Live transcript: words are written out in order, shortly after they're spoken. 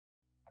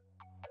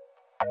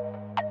Hey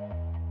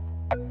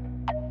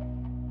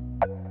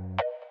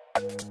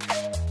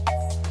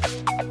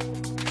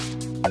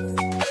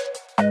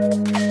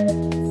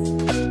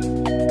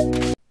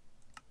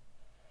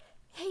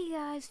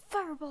guys,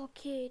 Fireball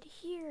Kid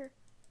here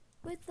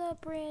with a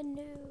brand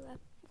new,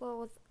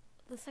 with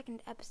the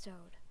second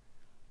episode.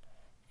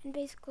 And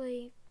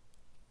basically,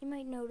 you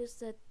might notice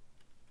that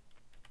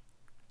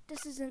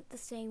this isn't the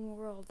same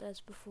world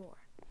as before.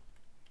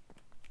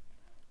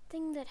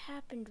 Thing that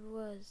happened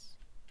was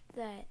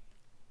that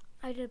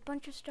I did a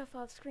bunch of stuff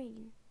off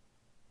screen.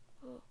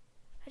 Well,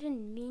 I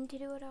didn't mean to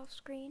do it off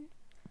screen.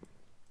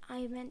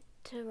 I meant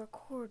to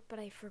record, but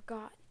I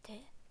forgot to,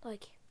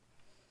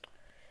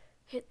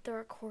 hit the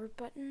record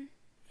button.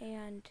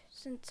 And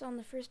since on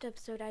the first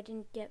episode I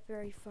didn't get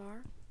very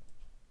far,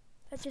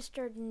 I just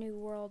started a new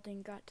world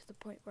and got to the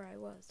point where I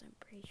was, I'm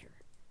pretty sure.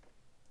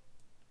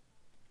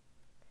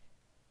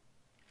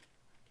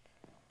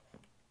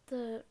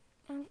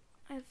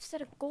 I've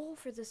set a goal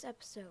for this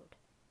episode.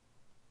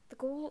 The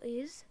goal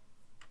is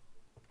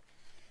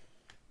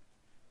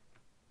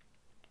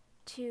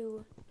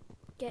to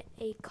get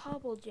a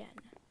cobble gen.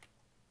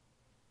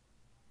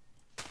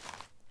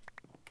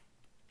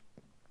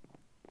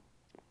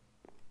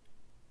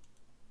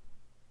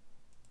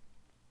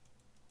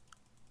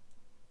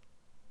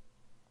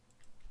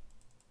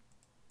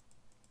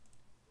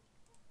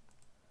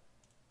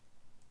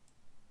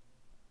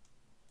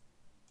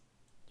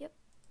 Yep,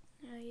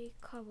 a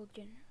cobble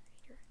generator.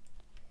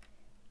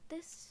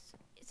 This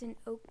is an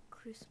oak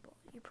crucible.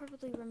 You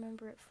probably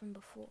remember it from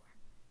before.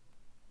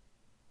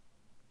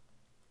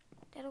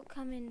 That'll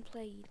come in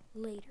play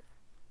later.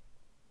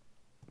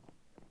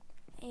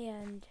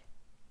 And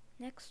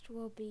next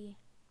will be,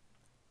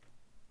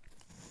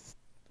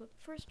 but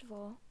first of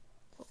all,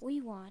 what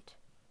we want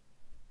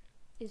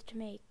is to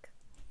make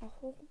a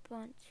whole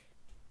bunch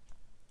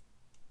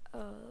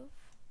of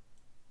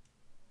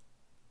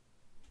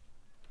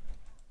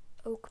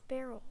oak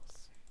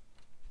barrels.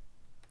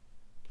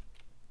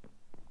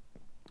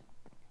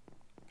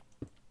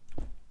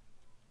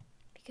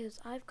 Because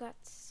I've got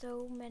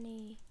so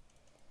many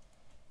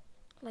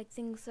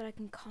things that I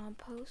can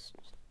compost,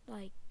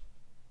 like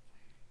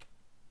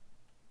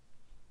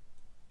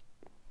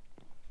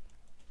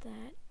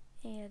that,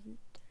 and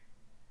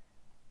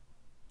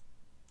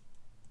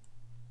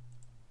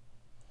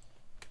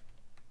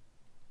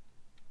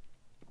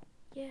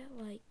yeah,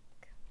 like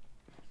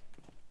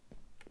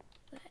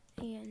that.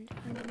 And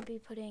I'm going to be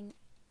putting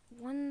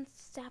one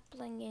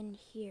sapling in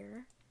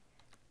here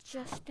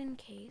just in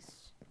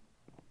case,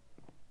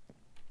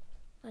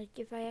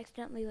 if I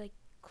accidentally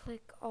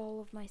click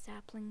all of my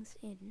saplings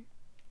in.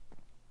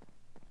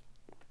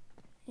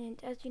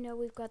 And as you know,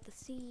 we've got the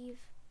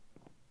sieve,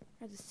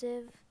 and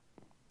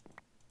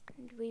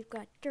we've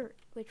got dirt,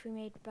 which we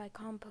made by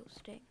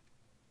composting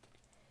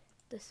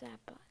the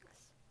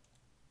saplings.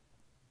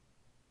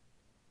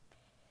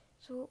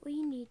 So what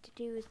we need to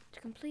do is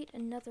to complete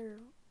another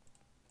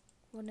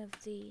one of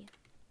the,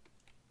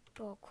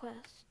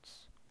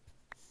 quests,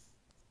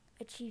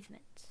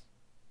 achievements.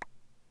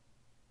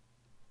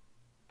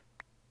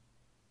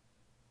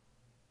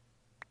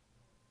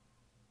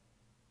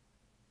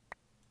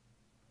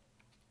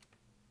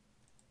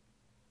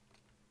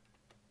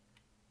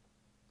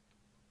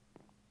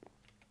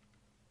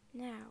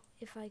 Now,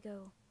 if I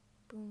go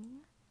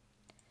boom,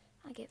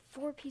 I get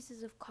 4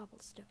 pieces of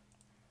cobblestone.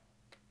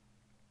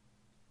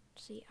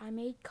 See, I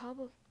made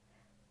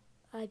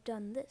I've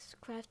done this.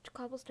 Craft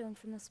cobblestone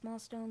from the small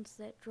stones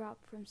that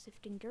drop from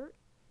sifting dirt.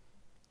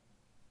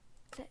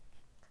 Click.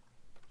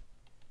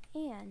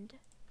 And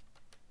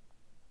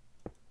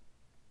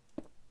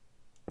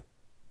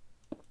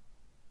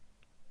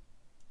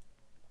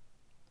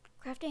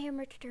craft a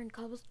hammer to turn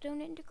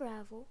cobblestone into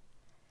gravel,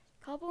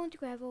 cobble into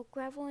gravel,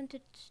 gravel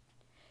into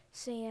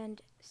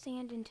sand,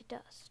 sand into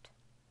dust.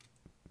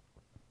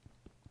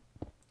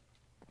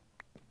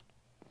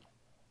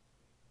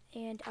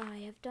 And I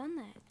have done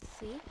that,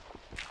 see?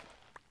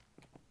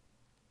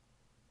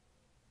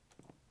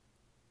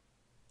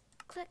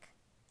 Click.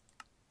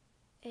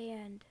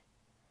 And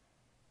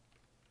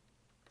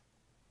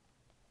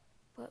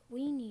what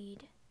we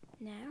need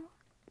now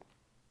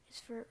is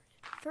for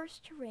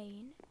first to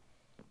rain,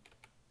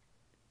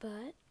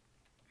 but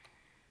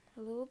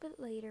a little bit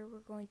later we're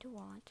going to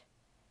want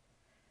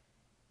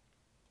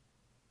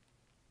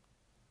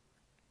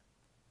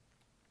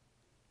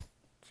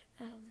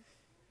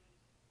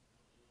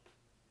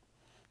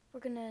we're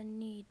gonna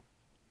need,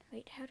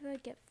 wait, how do I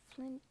get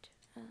flint?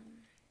 Flint.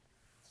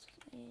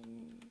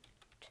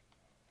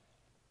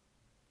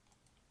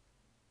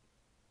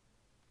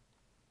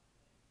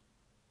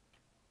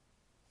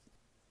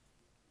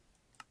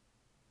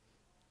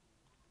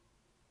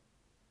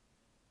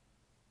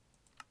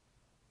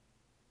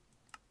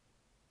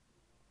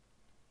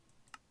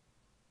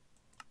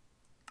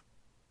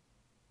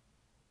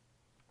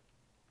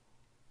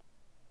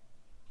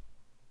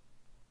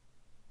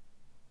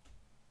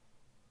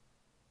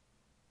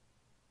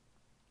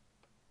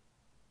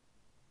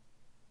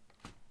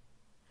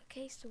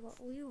 Okay, so what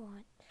we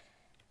want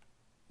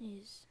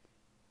is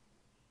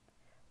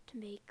to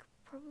make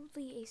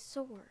probably a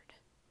sword.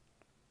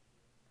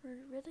 Or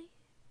really?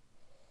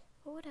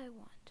 What would I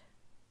want?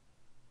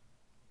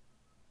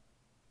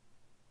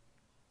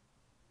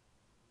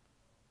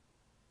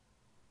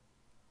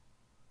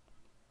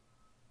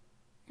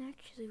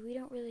 Actually, we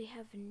don't really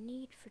have a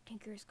need for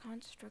Tinker's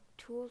Construct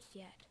tools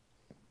yet.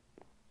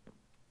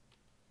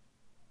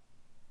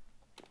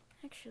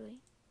 Actually,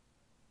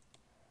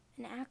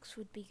 an axe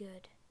would be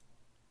good.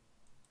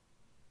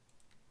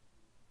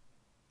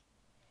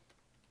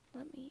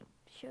 Let me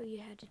show you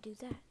how to do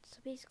that. So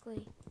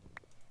basically,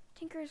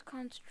 Tinker's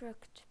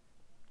Construct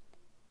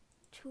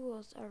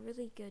tools are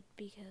really good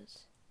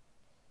because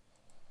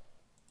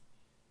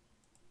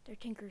they're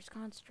Tinker's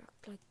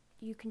Construct. Like,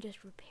 you can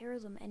just repair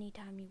them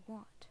anytime you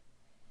want.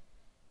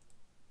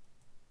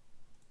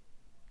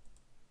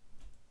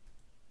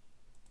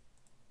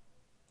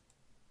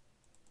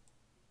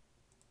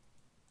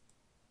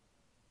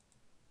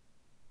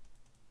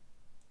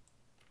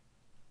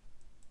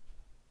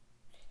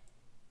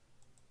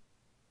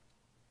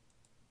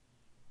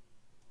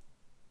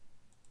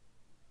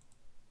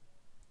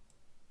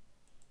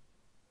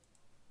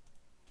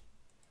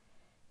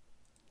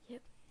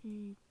 Yep,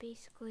 and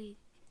basically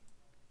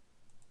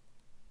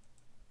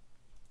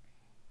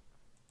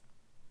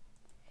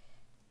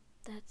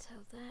that's how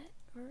that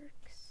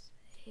works.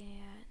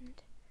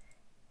 And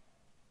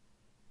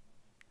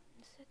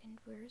a second,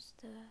 where's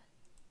the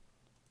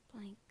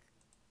blank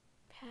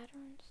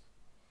patterns?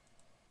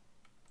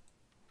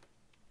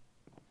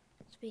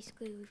 So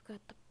basically we've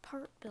got the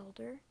part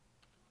builder.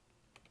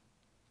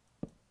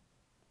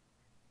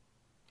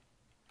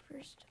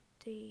 First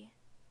the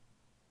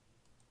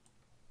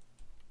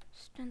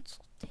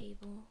stencil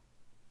table,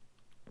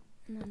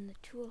 and then the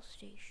tool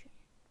station.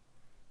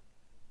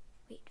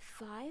 Wait,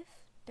 5?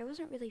 There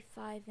wasn't really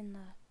 5 in the...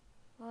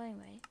 Well,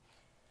 anyway.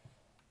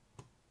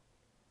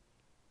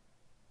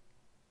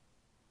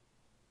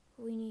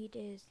 What we need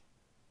is...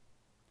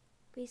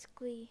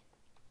 Basically,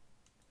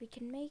 we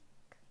can make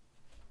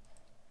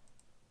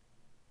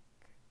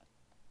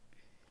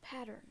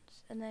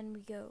patterns, and then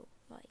we go,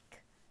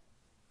 like...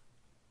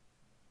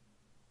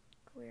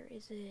 Where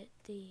is it?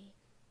 The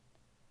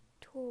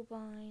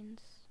toolbind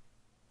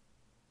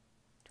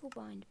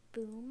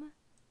boom,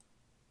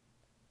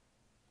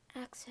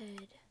 axe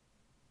head,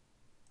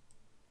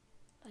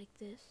 like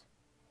this.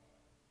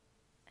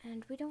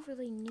 And we don't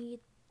really need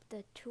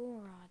the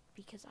tool rod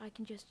because I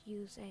can just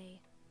use a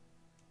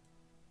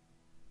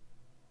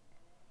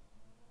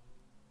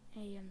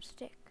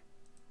stick.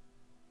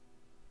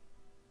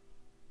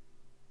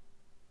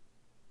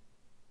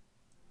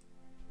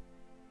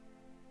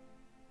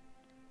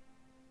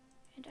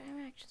 And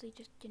I'm actually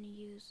just gonna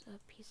use a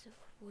piece of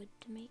wood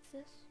to make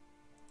this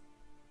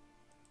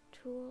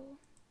tool.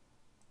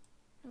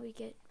 We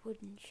get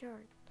wooden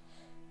shards.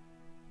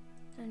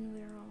 Then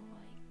we're all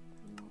like,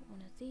 we want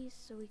one of these,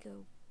 so we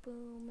go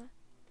boom,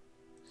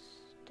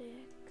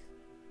 stick.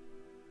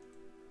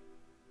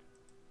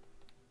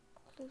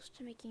 Close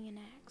to making an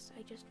axe.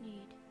 I just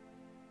need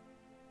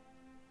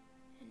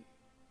an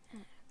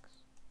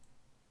axe.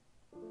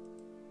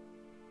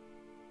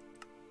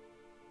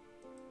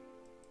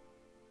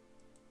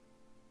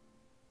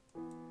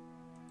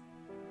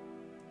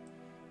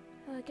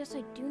 Oh, I guess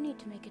I do need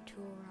to make a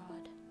tool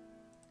rod.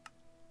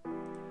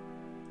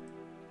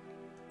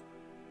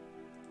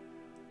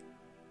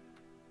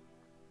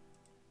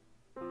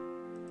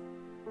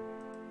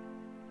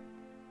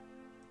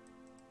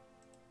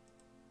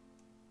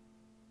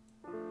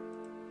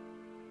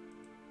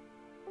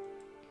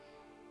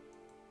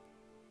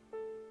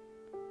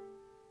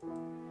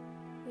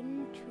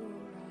 Wooden tool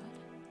rod.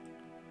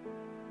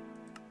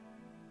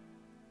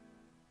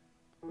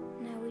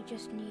 Now we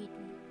just need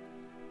an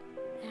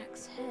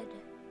axe head.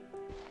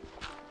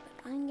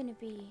 But I'm gonna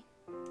be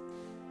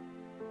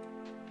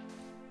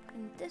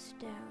putting this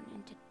down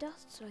into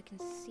dust so I can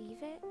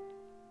sieve it.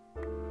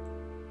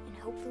 And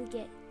hopefully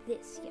get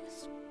this,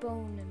 yes,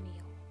 bone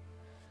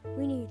meal.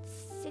 We need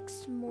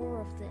 6 more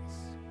of this.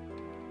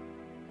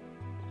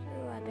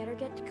 So I better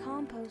get to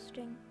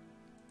composting.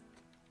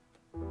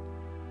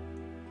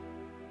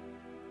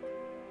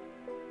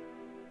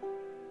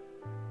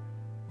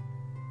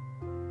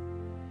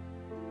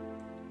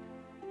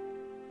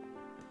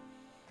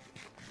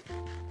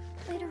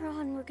 Later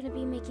on, we're going to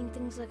be making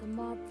things like a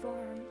mob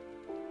farm.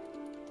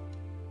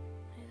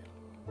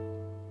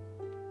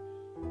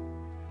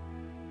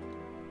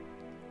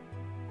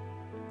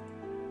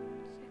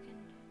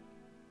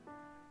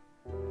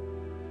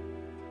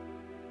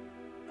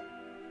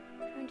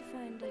 Trying to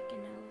find like an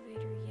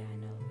elevator. Yeah,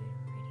 an elevator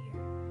right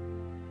here.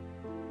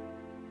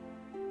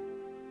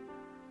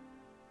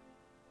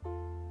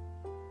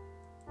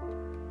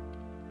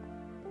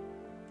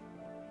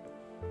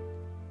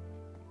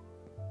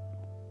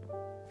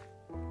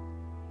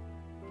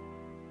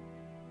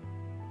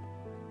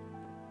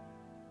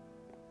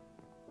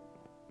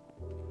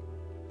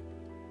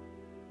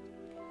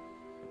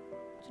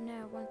 So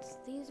now once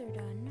these are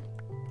done,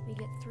 we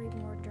get 3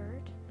 more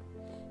dirt,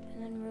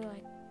 and then we're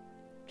like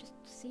just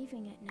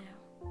sieving it now.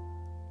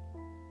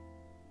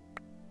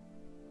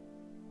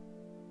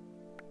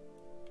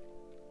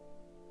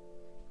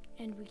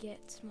 and we get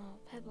small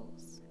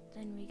pebbles.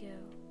 Then we go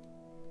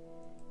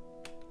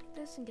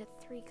this and get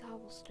 3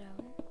 cobblestone.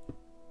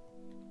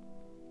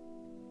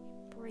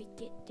 Break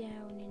it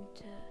down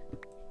into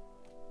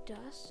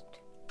dust.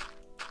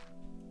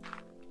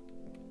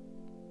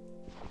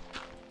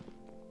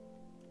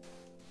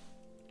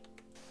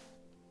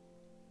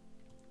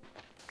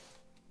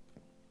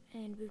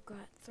 And we've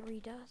got 3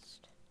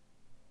 dust.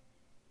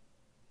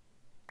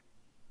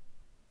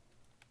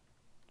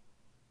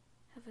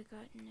 Have I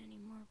gotten any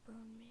more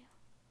bone meal?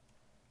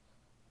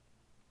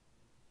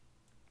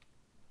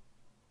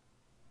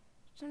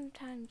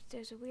 Sometimes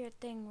there's a weird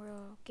thing where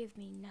it'll give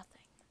me nothing.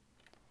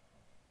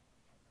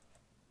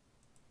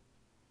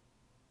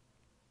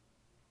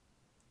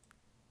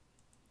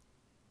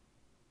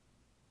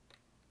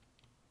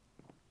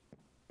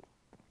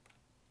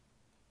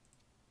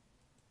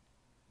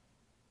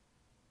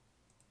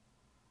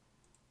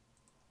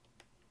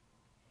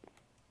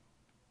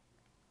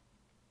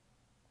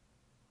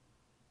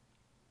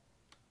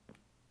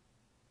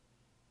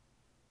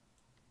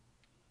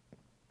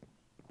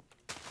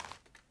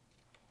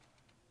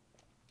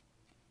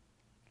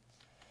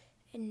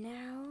 And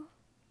now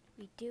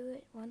we do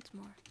it once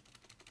more.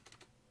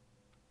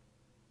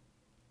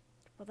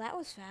 Well, that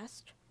was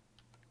fast.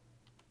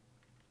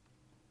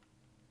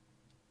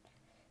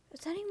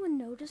 Has anyone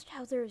noticed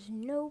how there's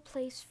no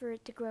place for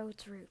it to grow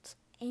its roots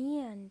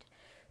and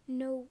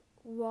no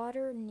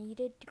water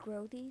needed to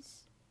grow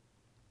these?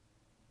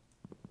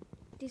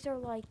 These are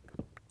like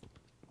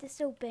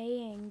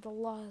disobeying the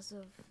laws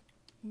of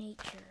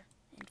nature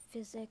and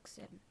physics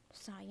and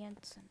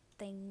science and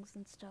things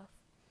and stuff.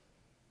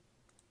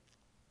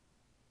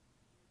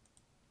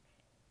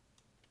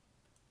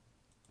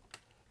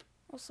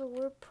 Also,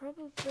 we're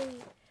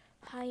probably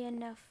high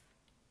enough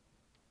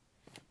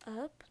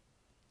up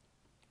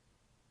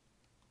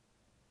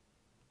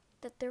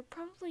that there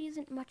probably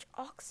isn't much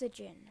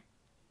oxygen.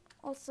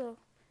 Also,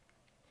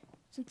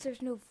 since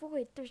there's no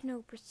void, there's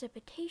no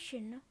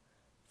precipitation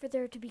for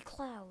there to be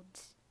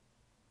clouds.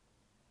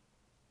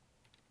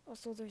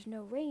 Also, there's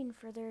no rain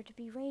for there to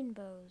be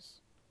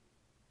rainbows.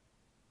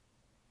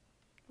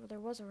 Well, there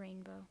was a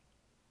rainbow.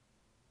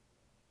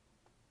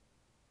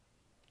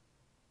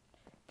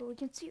 But we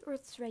can see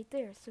Earth's right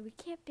there, so we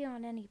can't be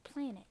on any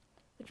planet,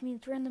 which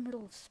means we're in the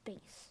middle of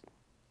space.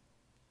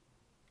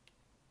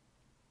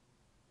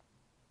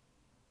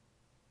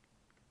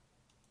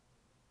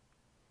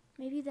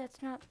 Maybe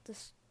that's not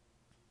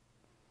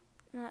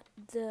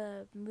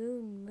the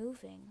moon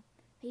moving.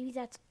 Maybe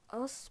that's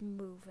us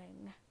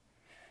moving.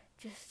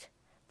 Just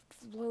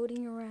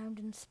floating around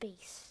in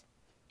space.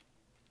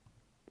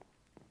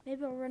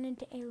 Maybe I'll run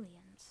into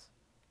aliens.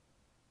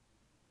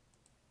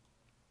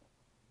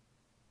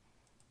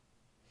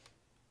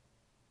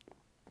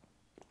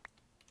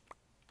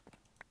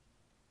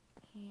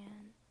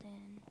 And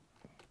then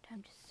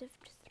time to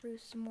sift through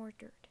some more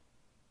dirt.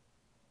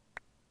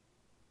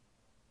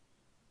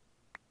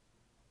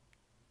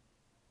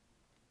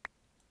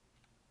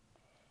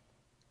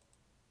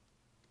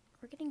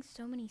 We're getting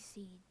so many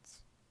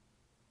seeds.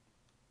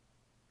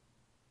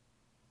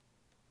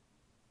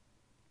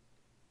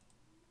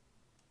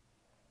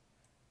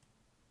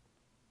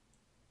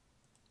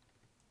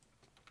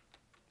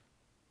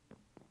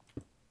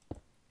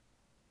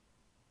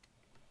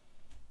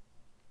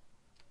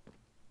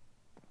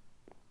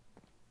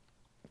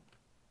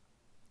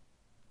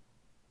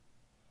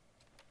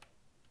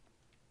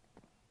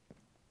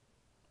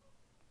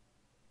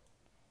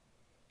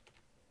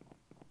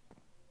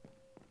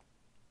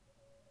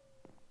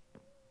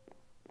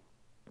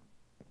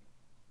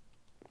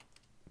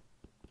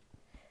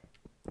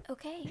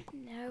 Okay,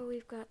 now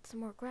we've got some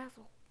more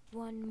gravel.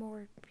 One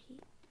more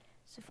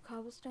piece of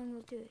cobblestone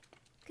will do it.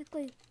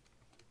 Quickly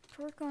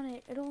work on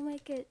it. It'll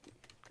make it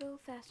go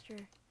faster.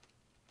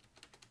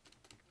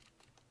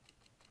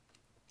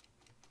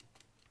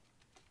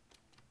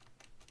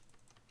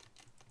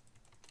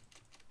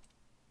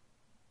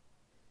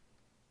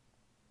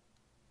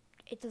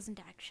 It doesn't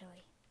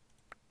actually.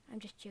 I'm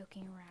just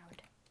joking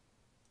around.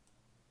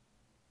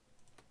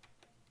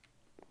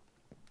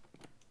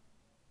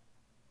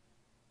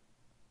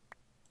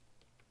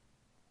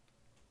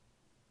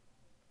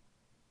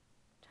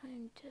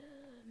 Time to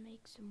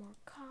make some more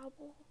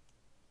cobble.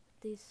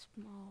 These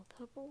small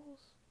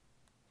pebbles.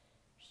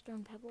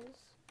 Stone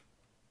pebbles.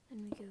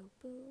 Then we go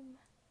boom.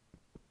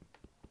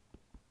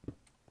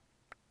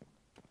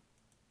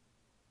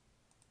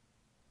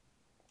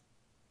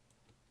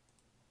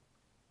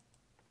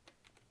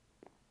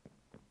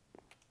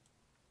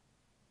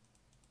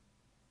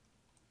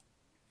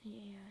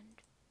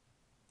 And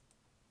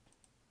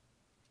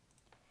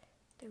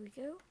there we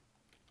go.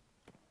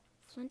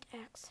 Flint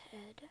axe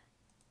head.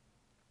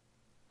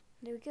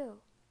 There we go.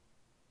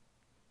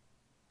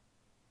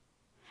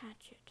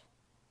 Hatchet.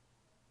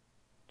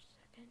 Just a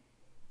second.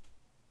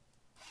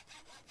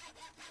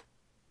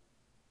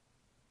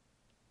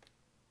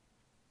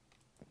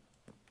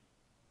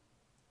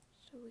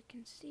 So we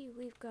can see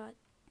we've got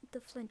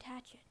the flint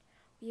hatchet.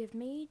 We have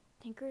made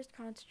Tinker's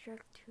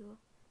construct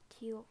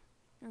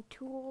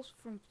tools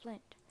from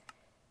flint.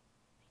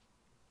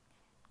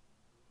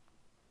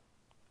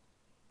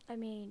 I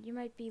mean, you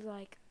might be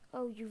like,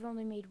 oh, you've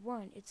only made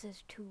one. It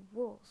says 2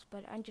 wools,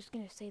 but I'm just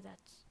gonna say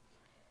that's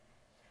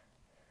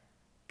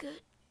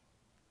good.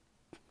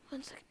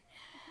 1 second.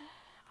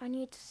 I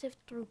need to sift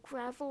through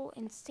gravel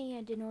and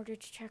sand in order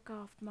to check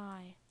off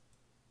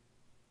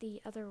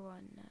the other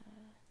one.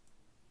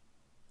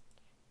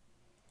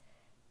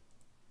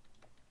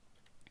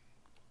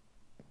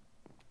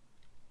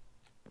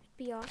 It'd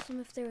be awesome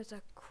if there was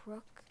a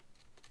crook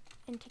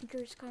in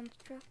Tinker's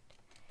Construct.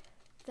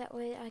 That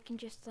way I can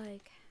just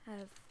like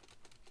have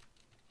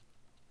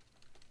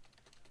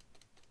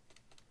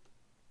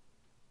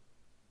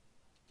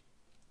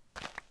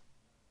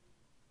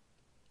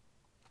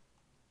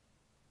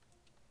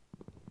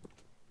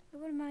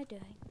what am I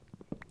doing?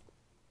 I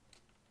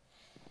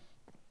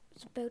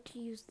was about to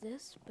use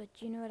this, but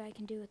you know what I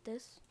can do with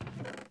this?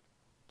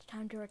 It's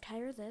time to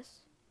retire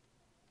this.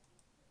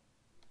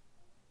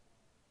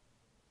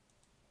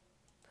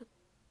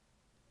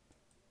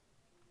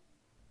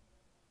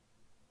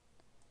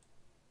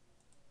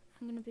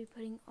 I'm going to be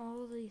putting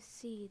all these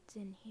seeds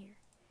in here.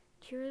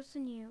 Materials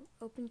and new,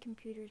 open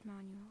computers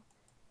manual.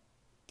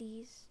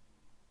 These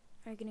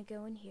are going to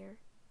go in here.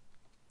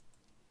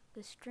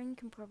 The string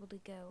can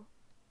probably go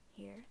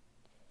here.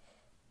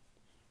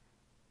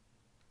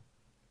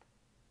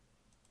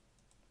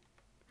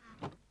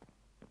 I'm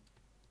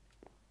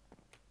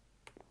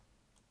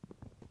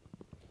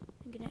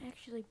going to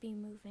actually be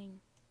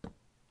moving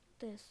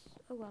this.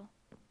 Oh well.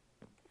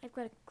 I've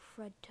got a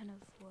crud ton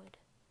of wood.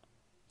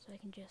 So I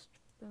can just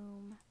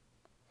boom.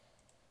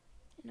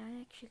 And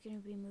I'm actually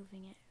going to be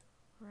moving it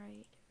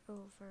right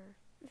over.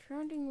 If you're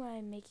wondering why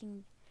I'm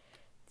making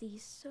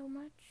these so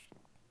much,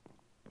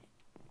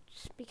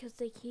 just because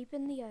they keep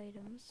in the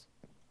items,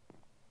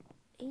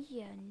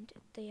 and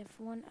they have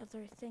one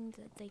other thing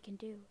that they can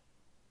do.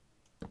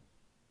 If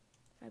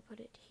I put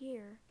it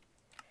here,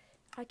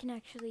 I can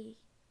actually,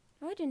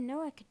 oh, I didn't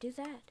know I could do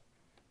that.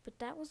 But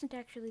that wasn't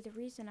actually the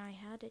reason I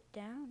had it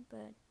down,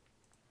 but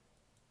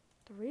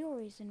the real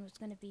reason was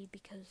going to be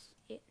because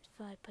if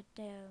I put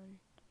down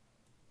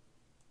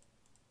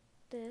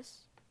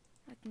this,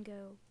 I can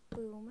go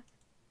boom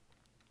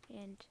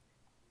and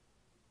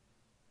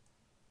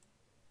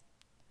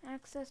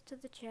access to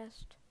the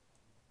chest.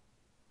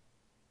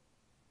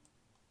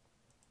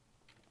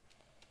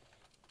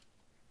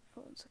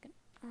 Oh, 1 second.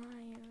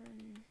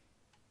 Iron.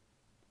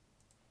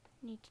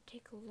 Need to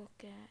take a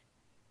look at.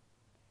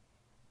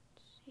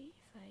 See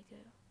if I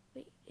go.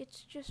 Wait,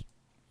 it's just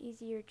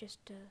easier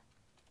just to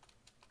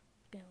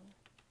go.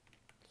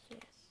 Yes.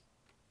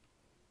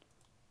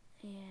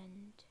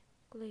 And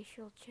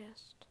glacial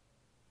chest.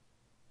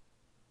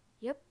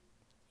 Yep,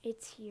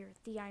 it's here.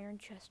 The iron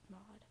chest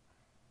mod.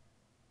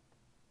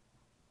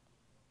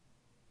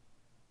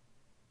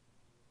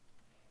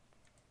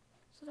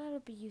 So that'll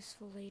be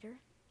useful later.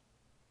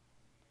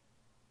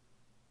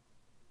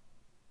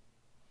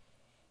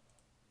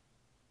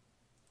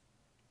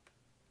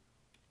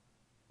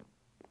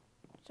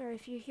 Sorry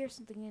if you hear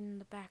something in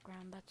the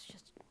background, that's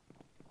just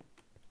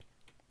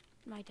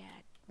my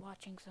dad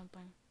watching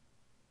something.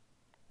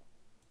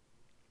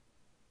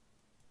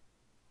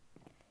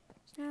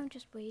 So now I'm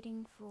just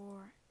waiting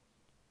for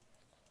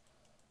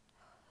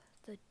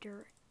the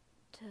dirt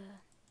to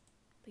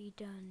be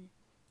done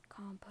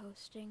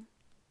composting.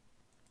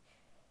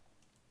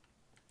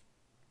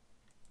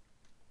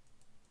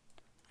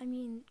 I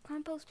mean,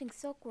 composting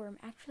silkworm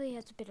actually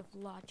has a bit of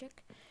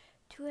logic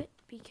to it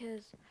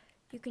because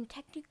you can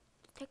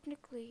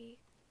technically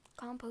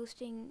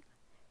composting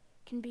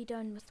can be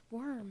done with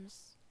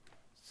worms.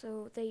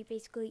 So they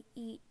basically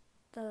eat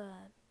the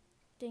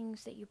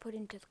things that you put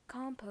into the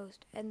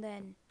compost, and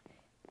then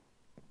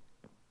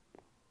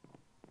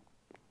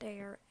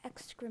their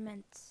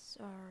excrements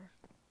are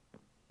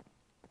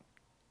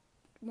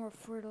more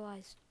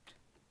fertilized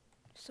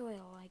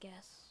soil, I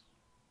guess.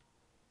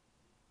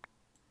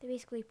 They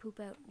basically poop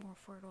out more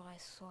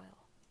fertilized soil.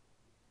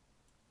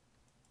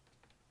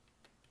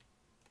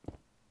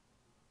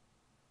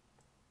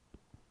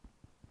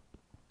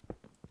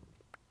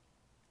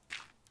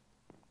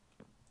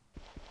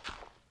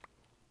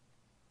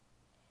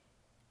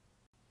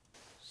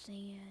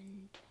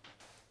 Sand,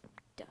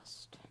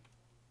 dust.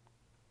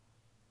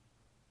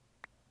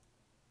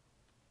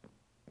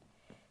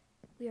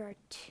 We are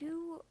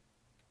 2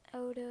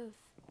 out of,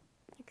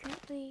 I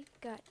currently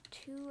got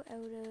 2 out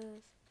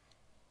of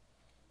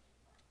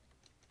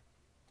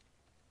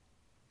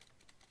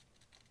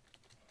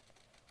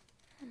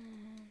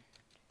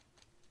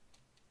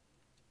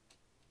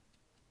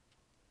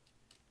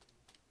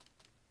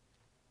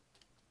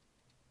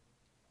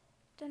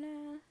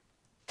dunno.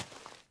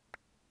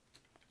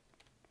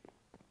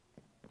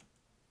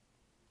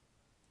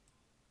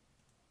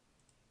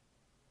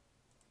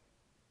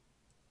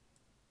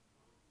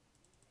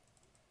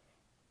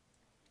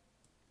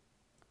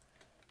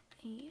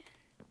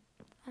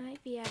 And I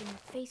might be adding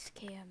a face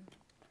cam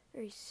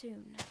very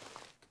soon.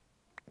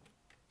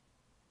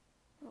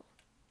 Well,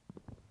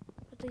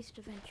 at least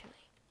eventually.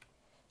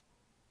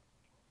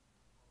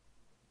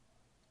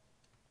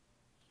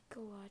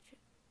 Ecologic.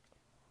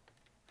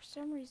 For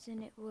some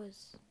reason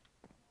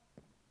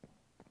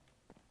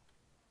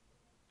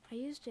I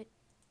used it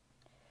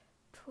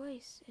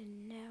twice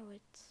and now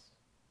it's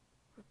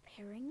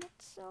repairing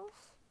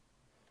itself.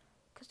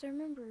 Because I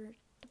remember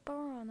the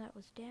bar on that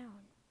was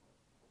down.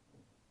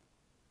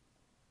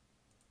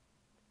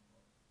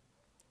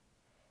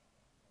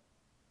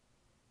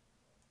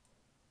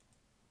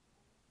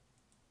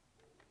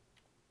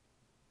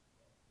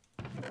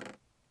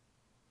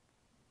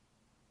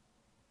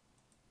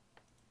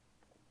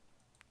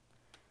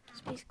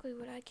 So basically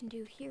what I can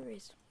do here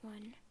is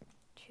 1,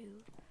 2,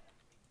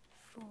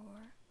 4.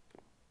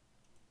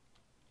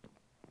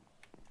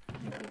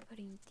 I'm going to be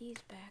putting these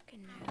back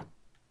and now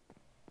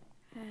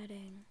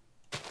adding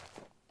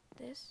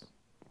this.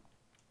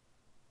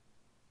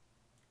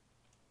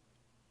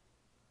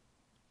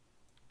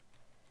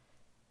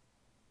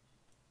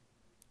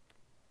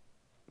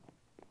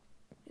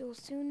 We will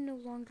soon no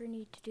longer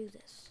need to do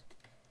this.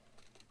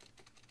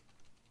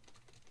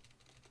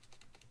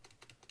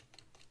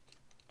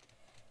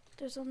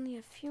 There's only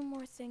a few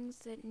more things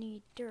that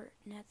need dirt,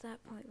 and at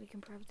that point we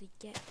can probably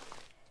get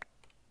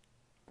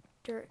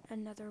dirt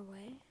another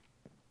way.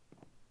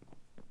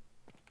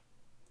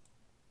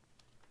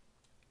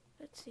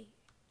 Let's see,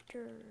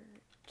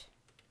 dirt.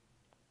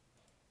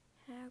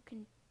 How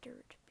can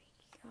dirt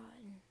be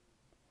gotten?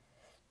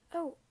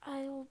 Oh,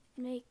 I'll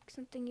make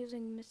something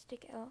using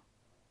Mystic L.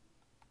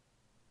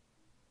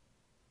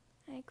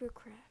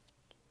 Agrocraft.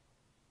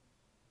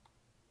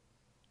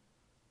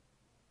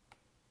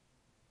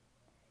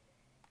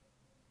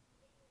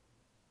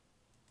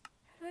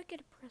 How do I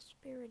get a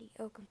prosperity?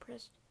 Oh,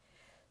 compressed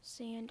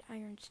sand,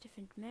 iron,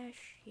 stiffened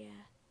mesh.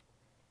 Yeah.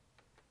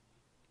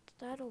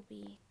 That'll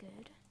be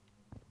good.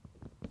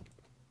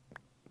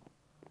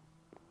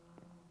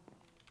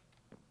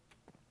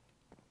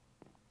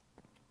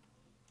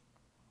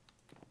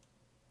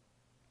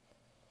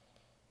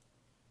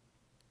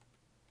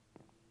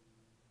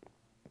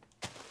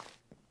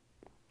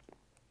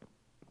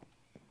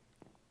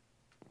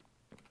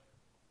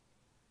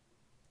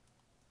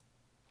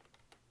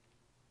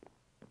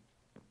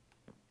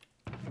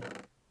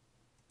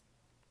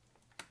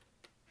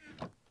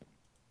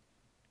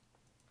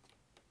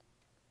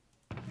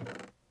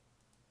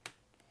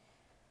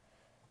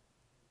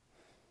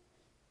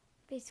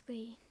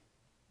 Basically,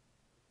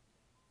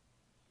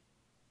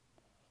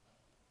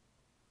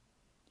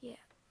 yeah,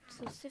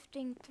 so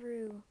sifting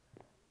through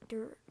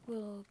dirt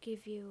will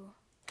give you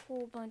a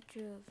whole bunch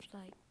of,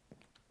 like,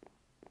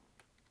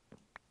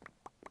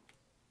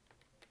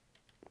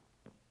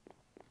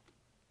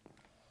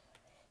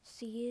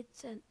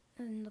 seeds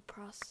in the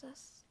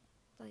process,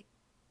 like,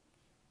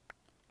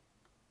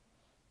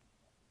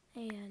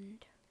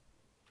 and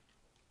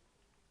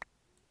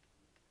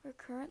we're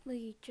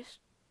currently just,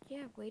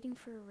 yeah, waiting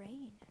for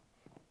rain.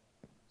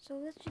 So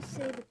let's just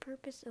say the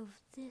purpose of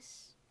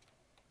this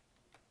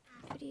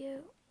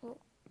video, well,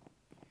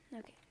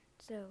 okay,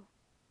 so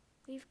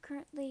we've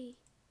currently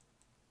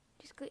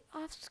just got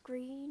off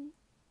screen.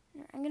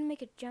 I'm gonna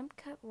make a jump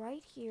cut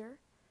right here,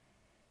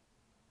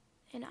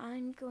 and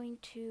I'm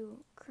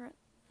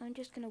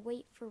just gonna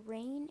wait for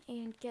rain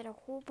and get a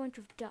whole bunch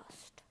of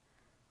dust.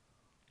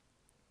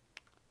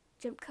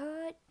 Jump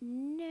cut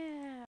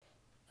now.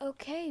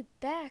 Okay,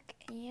 back,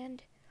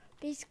 and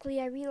basically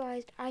I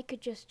realized I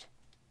could just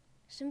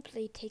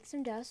simply take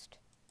some dust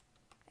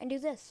and do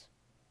this.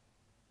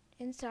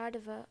 Inside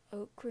of a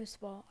oak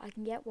crucible, I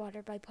can get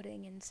water by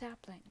putting in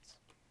saplings.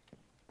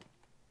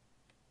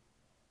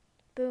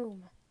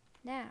 Boom.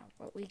 Now,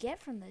 what we get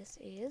from this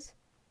is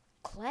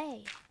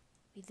clay.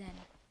 We then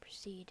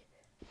proceed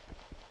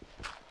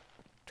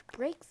to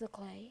break the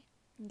clay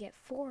and get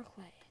 4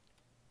 clay.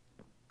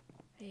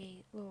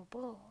 Little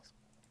balls.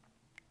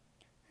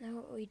 Now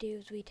what we do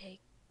is we take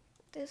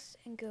this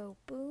and go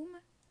boom.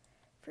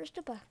 First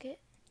a bucket.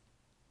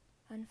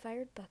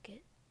 Unfired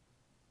bucket.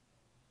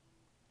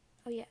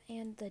 Oh yeah,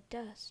 and the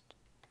dust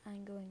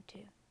I'm going to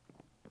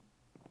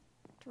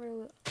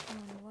throw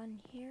on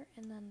one here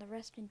and then the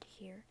rest into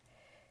here.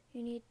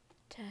 You need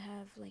to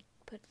have, like,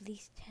 put at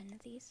least 10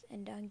 of these,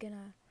 and I'm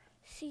gonna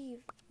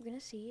sieve. We're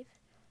gonna sieve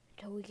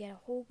until we get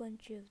a whole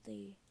bunch of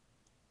the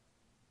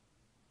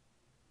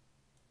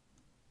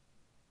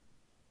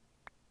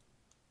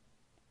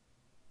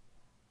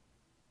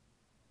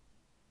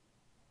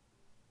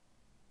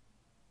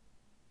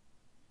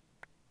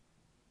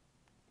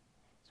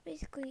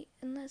basically,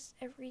 unless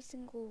every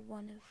single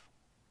one of,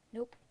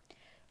 nope,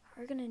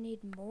 we're gonna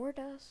need more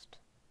dust.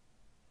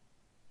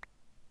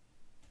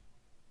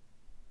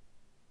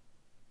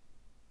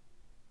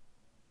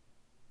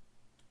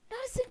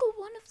 Not a single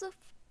one of the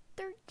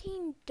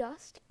 13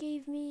 dust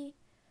gave me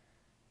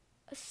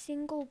a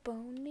single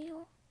bone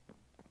meal.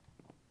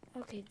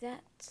 Okay,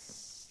 that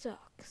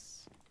sucks.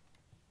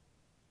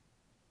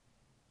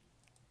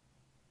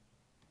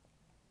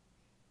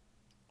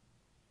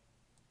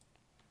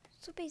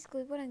 So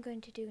basically what I'm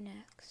going to do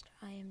next,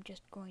 I am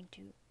just going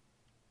to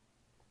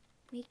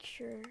make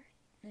sure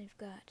I've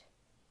got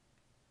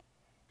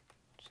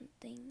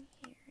something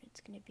here.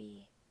 It's going to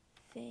be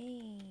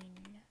vein.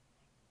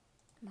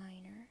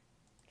 miner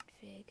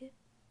config,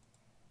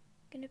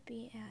 gonna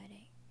be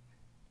adding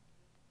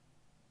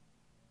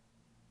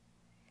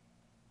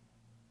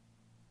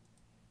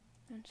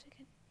one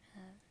second,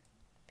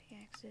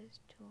 pickaxes,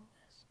 tool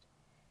list,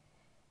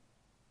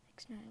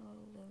 X9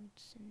 load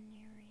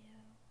scenario,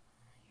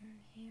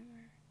 iron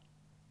hammer,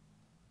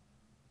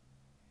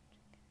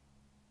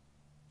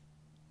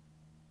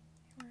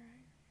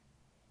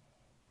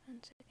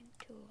 one second,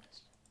 tool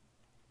list,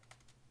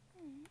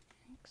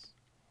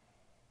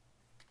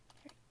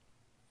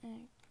 X9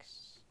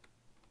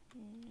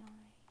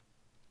 load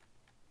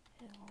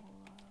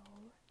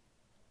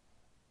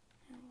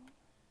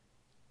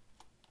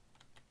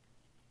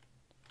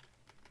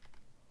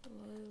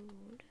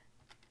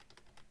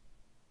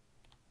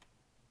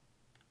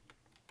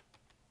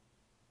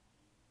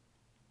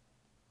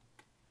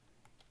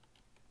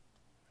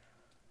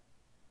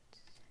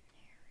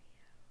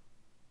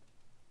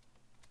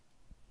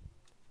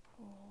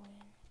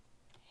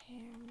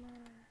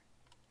hammer,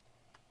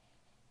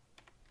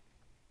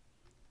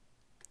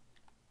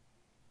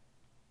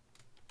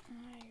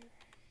 iron.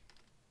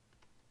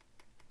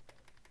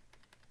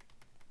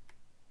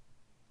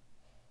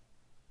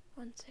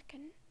 One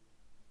second.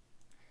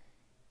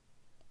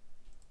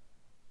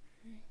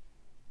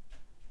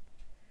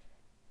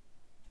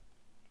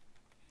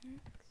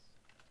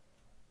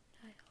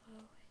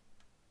 Hello.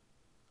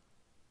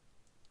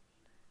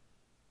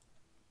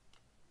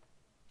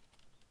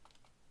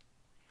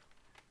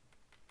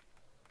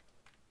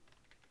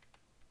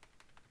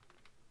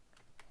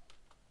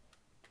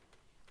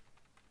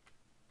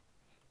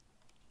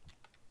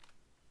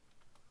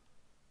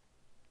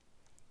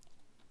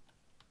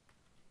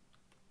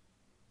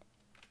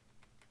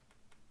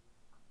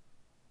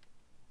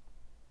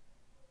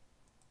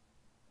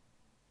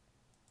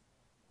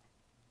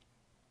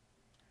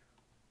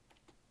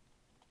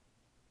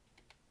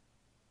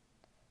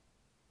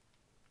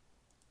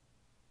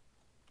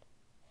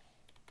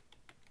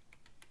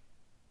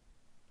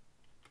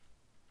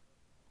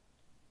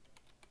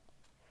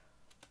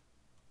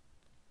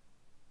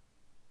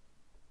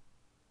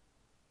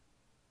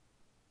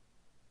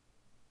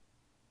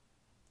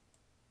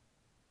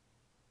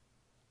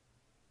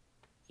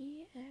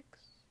 EX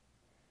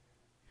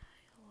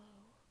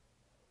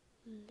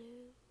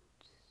loads.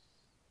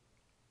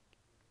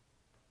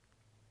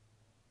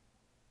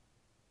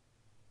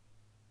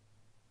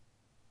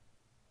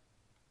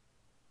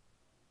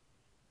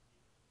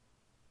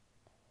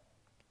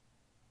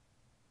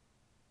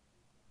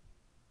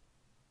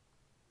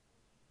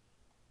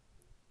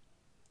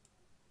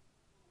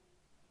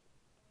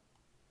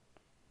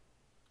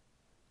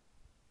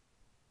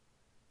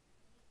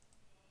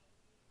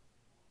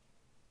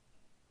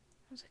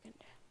 One second.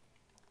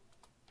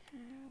 How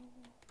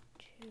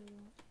to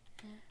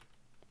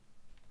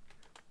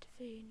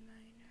activate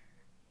miner.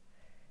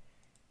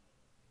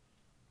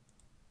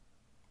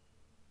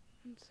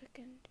 One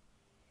second.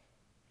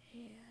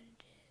 And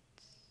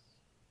it's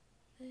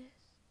this.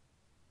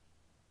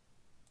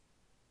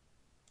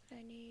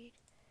 I need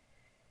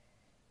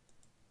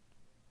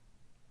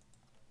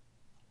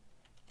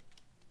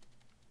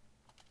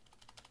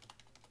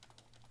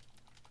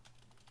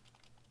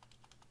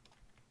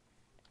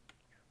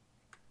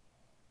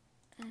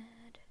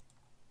add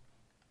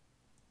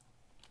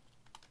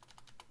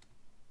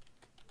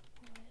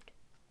wood,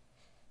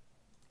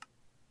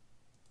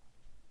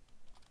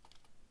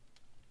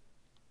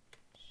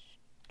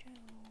 stone,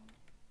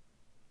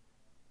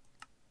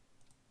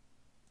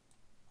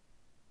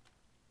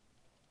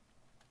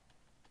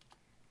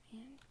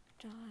 and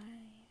dye.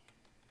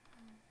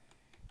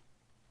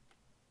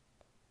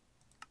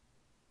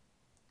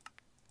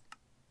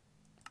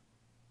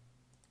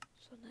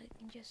 So that I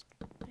can just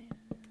then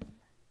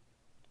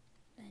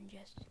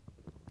just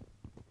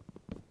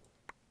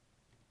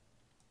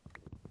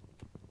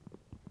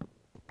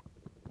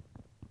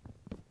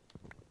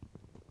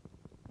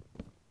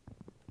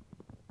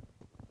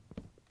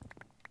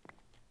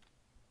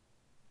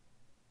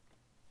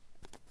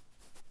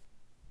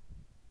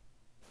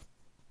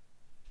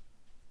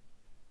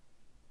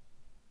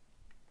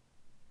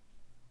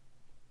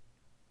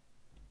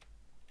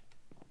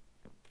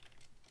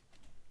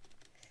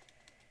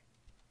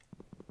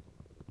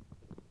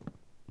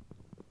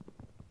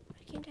why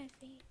can't I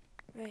feed?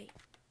 Right.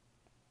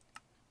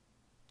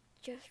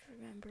 Just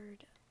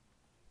remembered.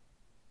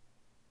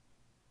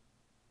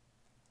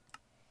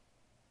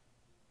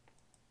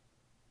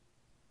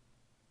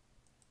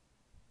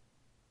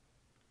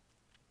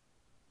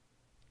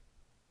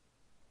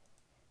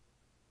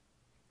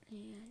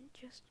 And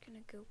just gonna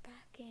go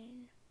back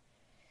in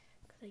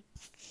because I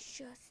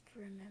just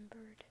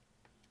remembered.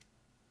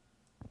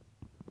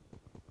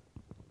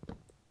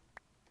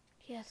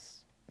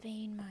 Yes,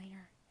 vein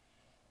miner.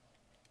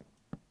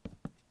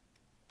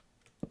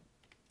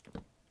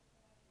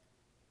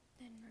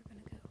 Then we're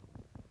gonna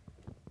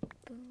go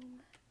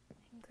boom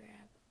and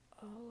grab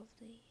all of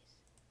these.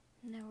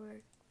 Now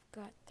we've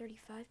got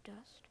 35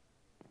 dust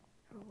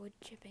or wood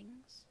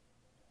chippings,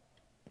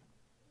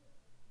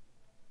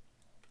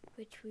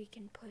 which we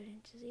can put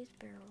into these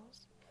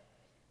barrels.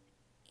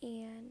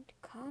 and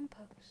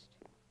compost.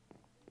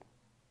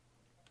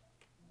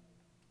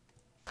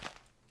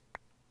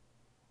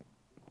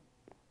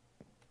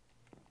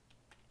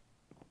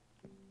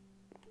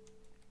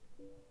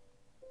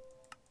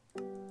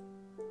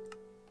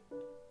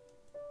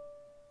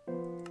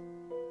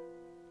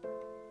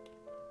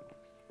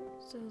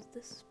 So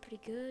this is pretty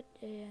good,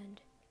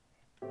 and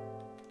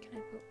can I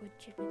put wood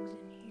chippings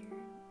in here?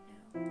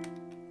 No.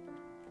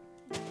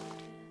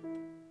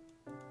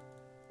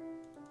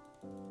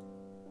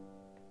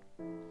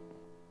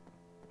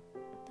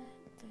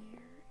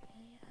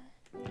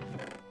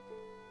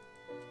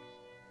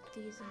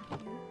 These in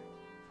here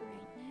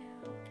right now,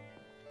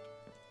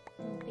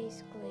 and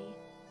basically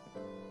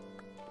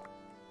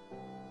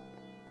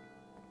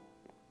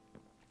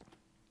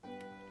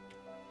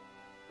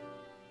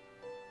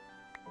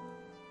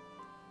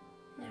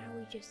now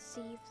we just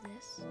save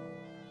this.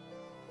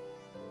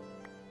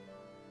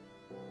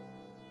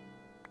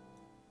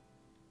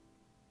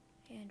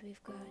 And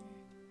we've gotten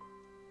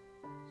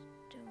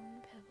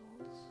stone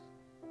pebbles,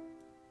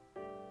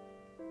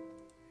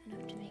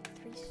 enough to make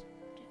 3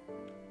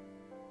 stone.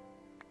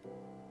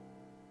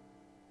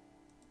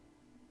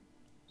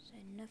 So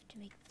enough to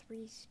make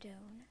 3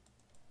 stone.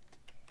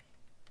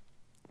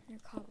 Or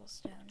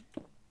cobblestone.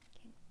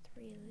 Okay,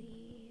 3 of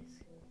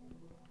these.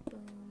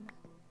 Boom.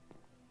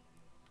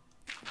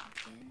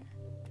 Again.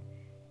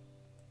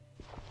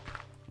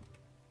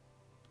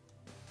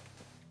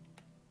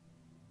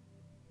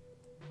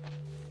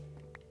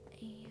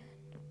 And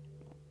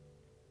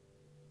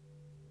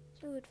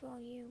fluid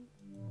volume.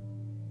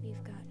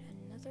 We've got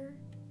another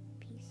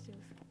piece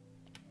of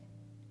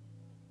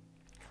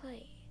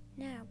clay.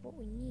 Now what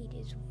we need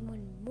is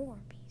 1 more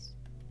piece.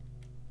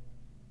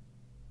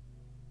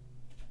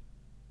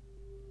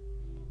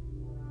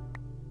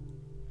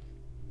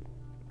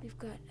 We've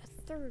got a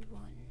 3rd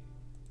one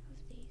of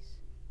these.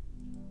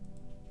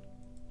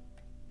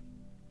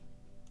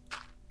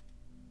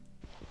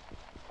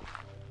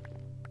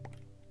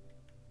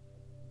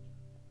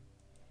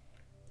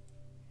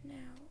 Now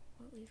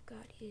what we've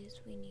got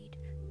is we need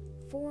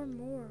 4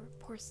 more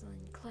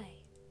porcelain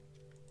clay.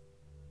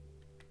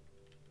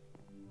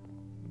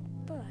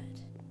 But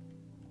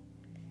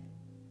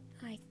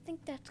I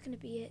think that's going to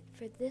be it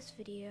for this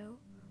video.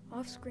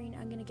 Off screen,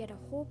 I'm going to get a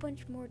whole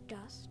bunch more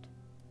dust.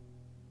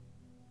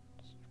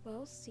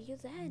 Well, see you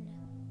then.